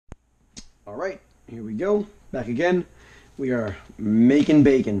All right, here we go. Back again. We are making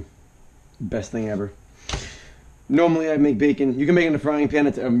bacon. Best thing ever. Normally I make bacon. You can make it in a frying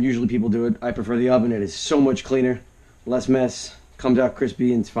pan. Usually people do it. I prefer the oven. It is so much cleaner. Less mess. Comes out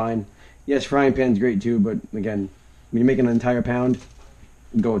crispy and it's fine. Yes, frying pan's great too, but again, when you're making an entire pound,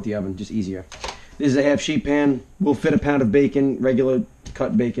 go with the oven. Just easier. This is a half sheet pan. Will fit a pound of bacon, regular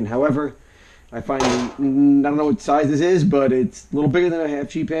cut bacon. However, I find I don't know what size this is, but it's a little bigger than a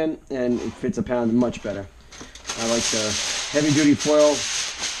half sheet pan, and it fits a pound much better. I like the heavy duty foil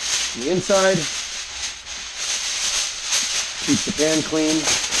on the inside. Keeps the pan clean.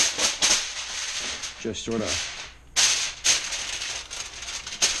 Just sort of.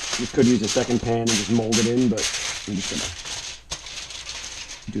 You could use a second pan and just mold it in, but I'm just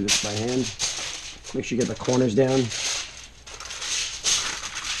gonna do this by hand. Make sure you get the corners down.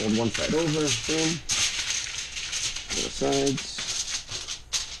 Fold one side over, boom. To the sides.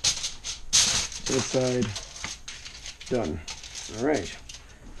 To the side. Done. Alright.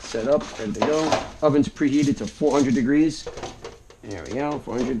 Set up, ready to go. Oven's preheated to 400 degrees. There we go,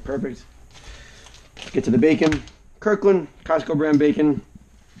 400, perfect. Get to the bacon. Kirkland, Costco brand bacon.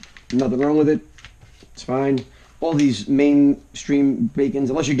 Nothing wrong with it. It's fine. All these mainstream bacons,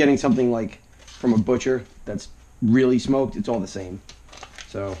 unless you're getting something like from a butcher that's really smoked, it's all the same.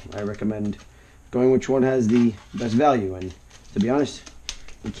 So I recommend going which one has the best value. And to be honest,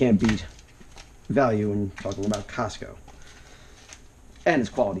 you can't beat value when talking about Costco. And it's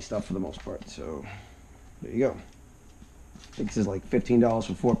quality stuff for the most part. So there you go. I think this is like $15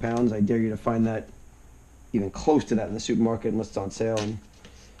 for 4 pounds. I dare you to find that even close to that in the supermarket unless it's on sale. And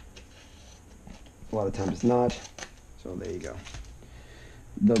a lot of times it's not. So there you go.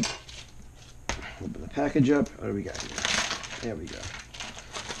 Open the package up. What do we got here? There we go.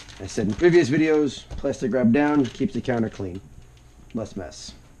 I said in previous videos, plastic wrap down, keeps the counter clean. Less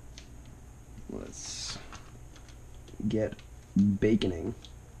mess. Let's get baconing.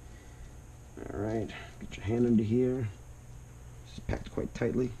 Alright, get your hand under here. It's packed quite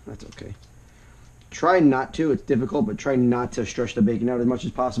tightly. That's okay. Try not to, it's difficult, but try not to stretch the bacon out as much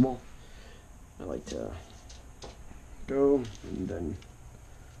as possible. I like to go, and then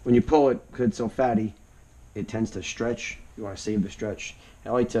when you pull it, because it's so fatty, it tends to stretch. You want to save the stretch. I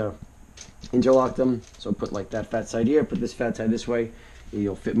like to interlock them, so put like that fat side here, put this fat side this way.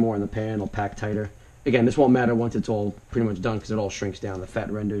 You'll fit more in the pan, it'll pack tighter. Again, this won't matter once it's all pretty much done because it all shrinks down, the fat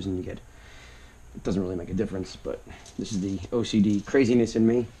renders, and it doesn't really make a difference, but this is the OCD craziness in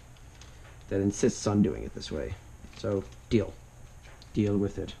me that insists on doing it this way. So, deal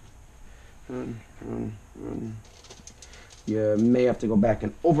with it. You may have to go back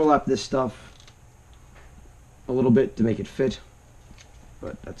and overlap this stuff a little bit to make it fit,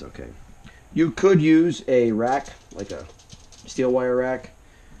 but that's okay. You could use a rack, like a steel wire rack,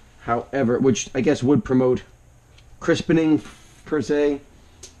 however, which I guess would promote crispening per se,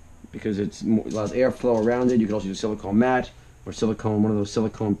 because it allows airflow around it. You could also use a silicone mat or silicone, one of those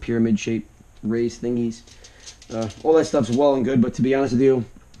silicone pyramid shaped raised thingies. All that stuff's well and good, but to be honest with you,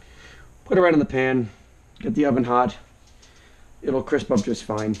 put it right in the pan, get the oven hot. It'll crisp up just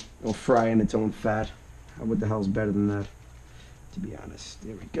fine. It'll fry in its own fat. What the hell's better than that? To be honest.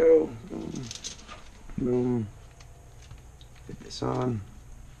 There we go. Boom. Boom. Fit this on.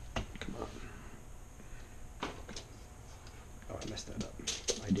 Come on. Oh, I messed that up.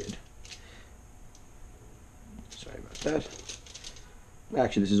 I did. Sorry about that.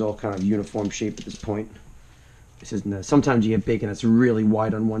 Actually, this is all kind of uniform shape at this point. This isn't sometimes you get bacon that's really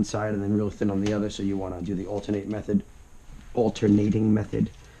wide on one side and then really thin on the other, so you want to do the alternating method,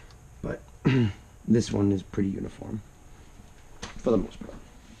 but this one is pretty uniform for the most part.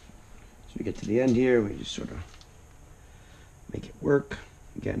 So we get to the end here, we just sort of make it work.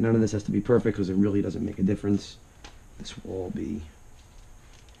 Again, none of this has to be perfect because it really doesn't make a difference. This will all be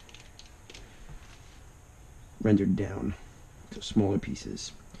rendered down to smaller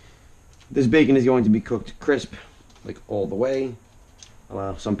pieces. This bacon is going to be cooked crisp, like all the way.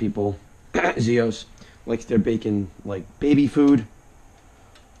 Some people, Zios, likes their bacon like baby food.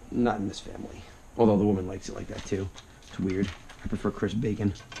 Not in this family. Although the woman likes it like that too. It's weird. I prefer crisp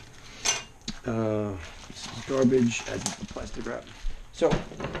bacon. This is garbage, as is the plastic wrap. So,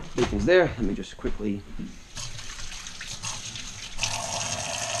 bacon's there. Let me just quickly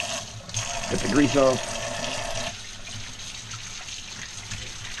get the grease off.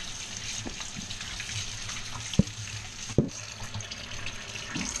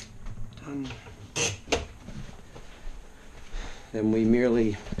 Then we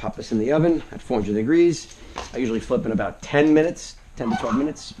merely pop this in the oven at 400 degrees. I usually flip in about 10 minutes, 10 to 12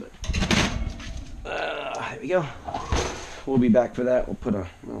 minutes, but there we go. We'll be back for that.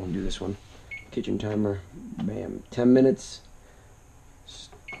 We'll do this one. Kitchen timer, bam, 10 minutes.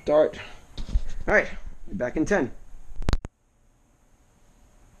 Start. All right, be back in 10.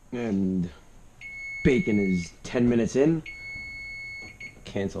 And bacon is 10 minutes in.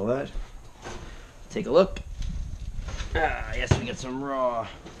 Cancel that. Take a look. Ah, yes, we get some raw,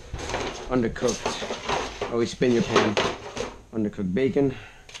 undercooked. Always spin your pan. Undercooked bacon.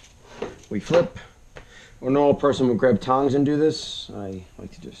 We flip. A normal person would grab tongs and do this. I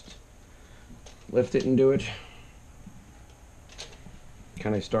like to just lift it and do it.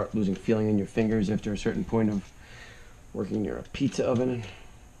 Kind of start losing feeling in your fingers after a certain point of working near a pizza oven.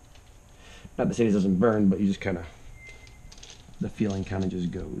 Not to say it doesn't burn, but you just kind of, the feeling kind of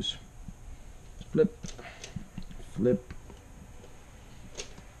just goes. Flip, flip,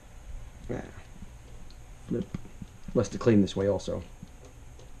 yeah. Flip. Less to clean this way also.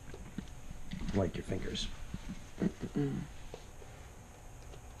 Like your fingers. In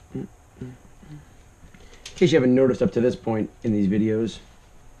case you haven't noticed up to this point in these videos,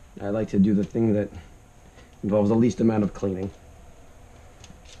 I like to do the thing that involves the least amount of cleaning.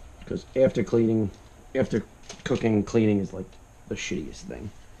 Because after cooking, cleaning is like the shittiest thing.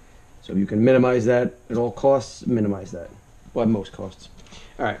 So if you can minimize that at all costs, minimize that. Well, at most costs.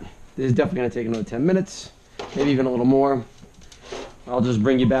 Alright, this is definitely going to take another 10 minutes, maybe even a little more. I'll just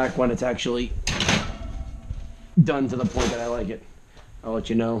bring you back when it's actually done to the point that I like it. I'll let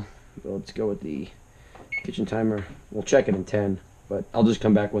you know. Let's go with the kitchen timer. We'll check it in 10, but I'll just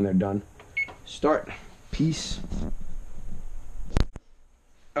come back when they're done. Start. Peace.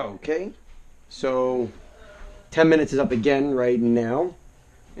 Okay, so 10 minutes is up again right now,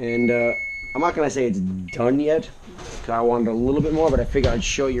 and I'm not going to say it's done yet, because I wanted a little bit more, but I figured I'd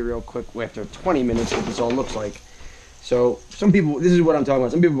show you real quick after 20 minutes what this all looks like. So some people, this is what I'm talking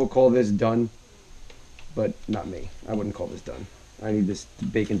about, some people will call this done, but not me. I wouldn't call this done. I need this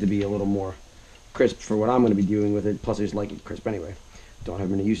bacon to be a little more crisp for what I'm going to be doing with it, plus I just like it crisp anyway. Don't have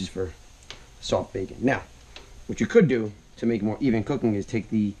many uses for soft bacon. Now, what you could do to make more even cooking is take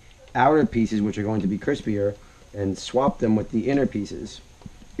the outer pieces, which are going to be crispier, and swap them with the inner pieces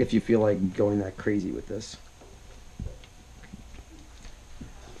if you feel like going that crazy with this.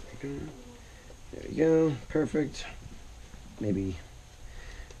 There we go, perfect. Maybe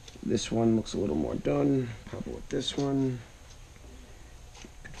this one looks a little more done. Probably with this one.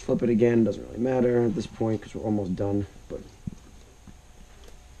 Flip it again, doesn't really matter at this point because we're almost done, but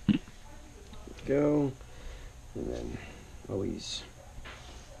go. And then always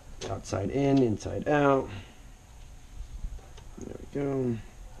outside in, inside out. There we go.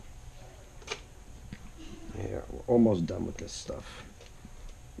 Yeah, we're almost done with this stuff.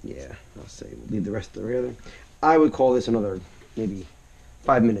 Yeah, I'll say we'll leave the rest of the other. I would call this another maybe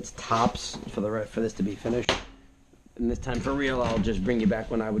 5 minutes tops for this to be finished. And this time for real, I'll just bring you back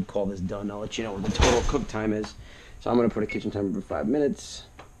when I would call this done. I'll let you know what the total cook time is. So I'm going to put a kitchen timer for 5 minutes.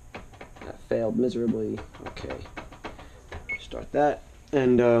 That failed miserably. Okay. Start that.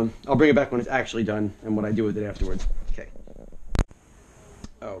 And I'll bring it back when it's actually done and what I do with it afterwards. Okay.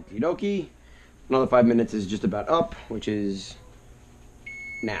 Okie dokie. Another 5 minutes is just about up, which is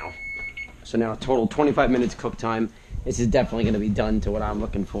now. So now total 25 minutes cook time. This is definitely going to be done to what I'm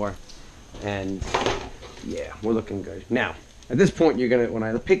looking for. And yeah, we're looking good. Now, at this point, you're going to, when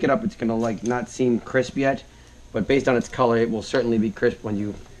I pick it up, it's going to like not seem crisp yet. But based on its color, it will certainly be crisp when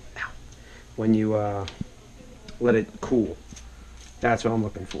you let it cool. That's what I'm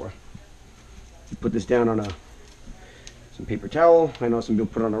looking for. Put this down on some paper towel. I know some people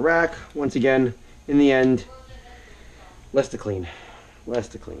put it on a rack. Once again, in the end, less to clean. Less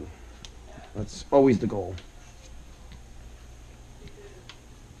to clean. That's always the goal.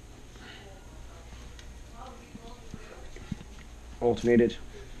 Alternate it.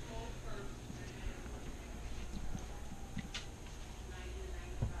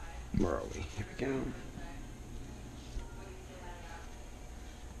 Where are we? Here we go.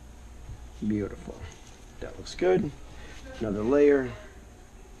 Beautiful. That looks good. Another layer.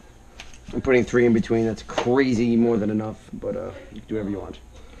 I'm putting 3 in between. That's crazy more than enough, but you can do whatever you want.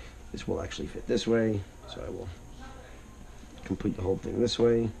 This will actually fit this way, so I will complete the whole thing this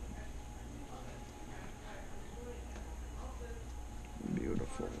way.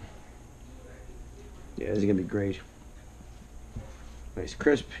 Beautiful. Yeah, this is going to be great. Nice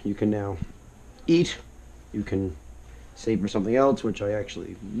crisp. You can now eat. You can save for something else, which I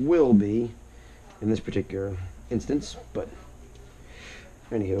actually will be in this particular instance, but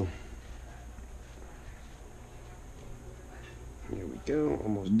anywho. Here we go,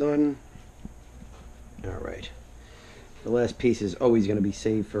 almost done. Alright. The last piece is always going to be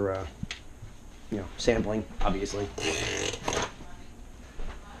saved for, sampling, obviously.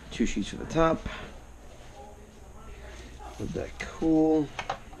 2 sheets for the top. Let that cool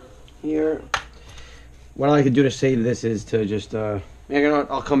here. What I like to do to save this is to just, you know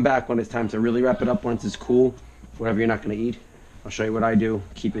what, I'll come back when it's time to really wrap it up once it's cool. Whatever you're not going to eat. I'll show you what I do.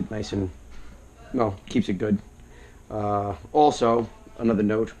 Keep it nice and, well, keeps it good. Also, another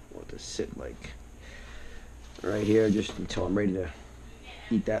note, I'll just sit like right here just until I'm ready to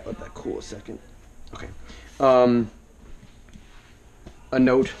eat that. Let that cool a second. Okay. A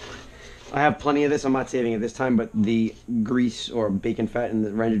note. I have plenty of this. I'm not saving it this time, but the grease or bacon fat and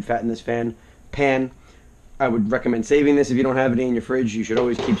the rendered fat in this pan, I would recommend saving this if you don't have any in your fridge. You should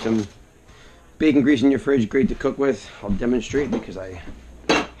always keep some bacon grease in your fridge. Great to cook with. I'll demonstrate because I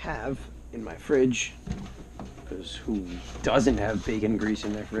have in my fridge. Because who doesn't have bacon grease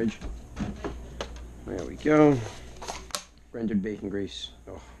in their fridge? There we go. Rendered bacon grease.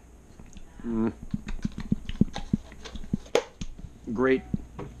 Oh. Great.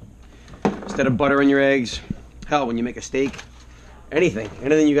 Instead of butter in your eggs, hell, when you make a steak, anything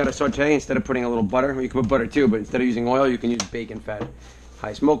you got to saute, instead of putting a little butter, or you can put butter too, but instead of using oil, you can use bacon fat.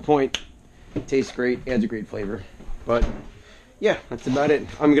 High smoke point, tastes great, adds a great flavor. But yeah, that's about it.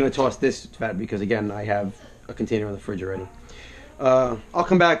 I'm gonna toss this fat because again, I have a container in the fridge already. I'll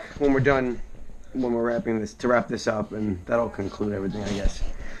come back when we're done, when we're wrapping this, to wrap this up, and that'll conclude everything, I guess.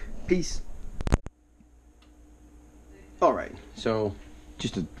 Peace. All right, so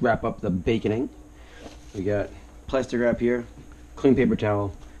just to wrap up the baconing, we got plastic wrap here, clean paper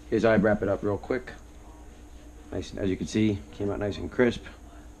towel. Here's how I wrap it up real quick. Nice, as you can see, came out nice and crisp.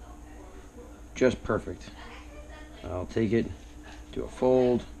 Just perfect. I'll take it, do a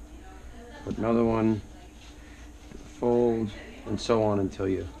fold, put another one, do a fold, and so on until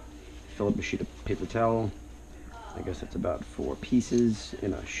you fill up a sheet of paper towel. I guess that's about 4 pieces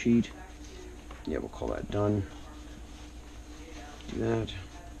in a sheet. Yeah, we'll call that done. Do that,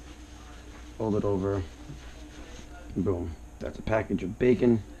 fold it over, and boom, that's a package of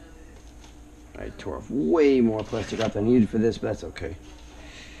bacon. I tore off way more plastic wrap than I needed for this, but that's okay.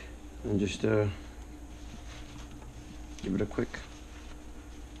 And just give it a quick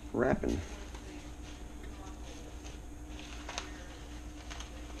wrapping.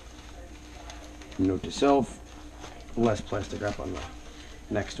 Note to self, less plastic wrap on the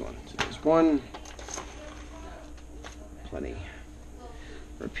next one. So there's one, plenty.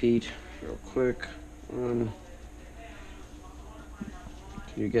 Repeat real quick.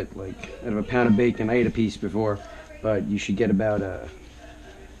 You get like out of a pound of bacon. I ate a piece before, but you should get about I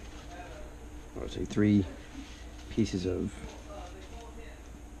would say 3 pieces of,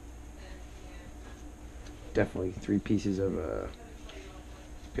 definitely 3 pieces of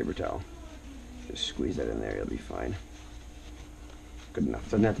paper towel. Just squeeze that in there, you'll be fine. Good enough.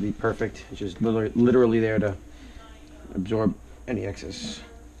 Doesn't have to be perfect. It's just literally there to absorb any excess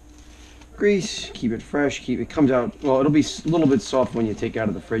grease, keep it fresh, it comes out, well, it'll be a little bit soft when you take it out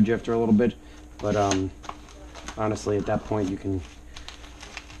of the fridge after a little bit, but honestly at that point you can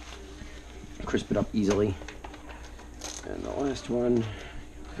crisp it up easily. And the last one,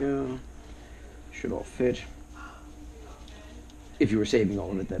 here we go, should all fit. If you were saving all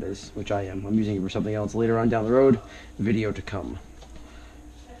of it, that is, which I am. I'm using it for something else later on down the road, video to come.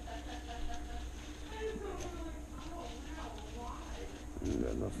 And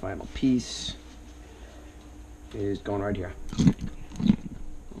then the final piece is going right here.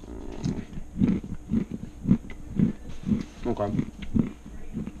 Okay.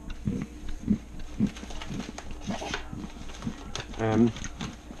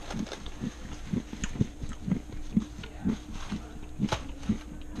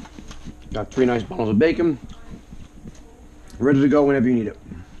 Got 3 nice bundles of bacon, ready to go whenever you need it.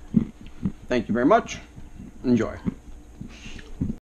 Thank you very much. Enjoy.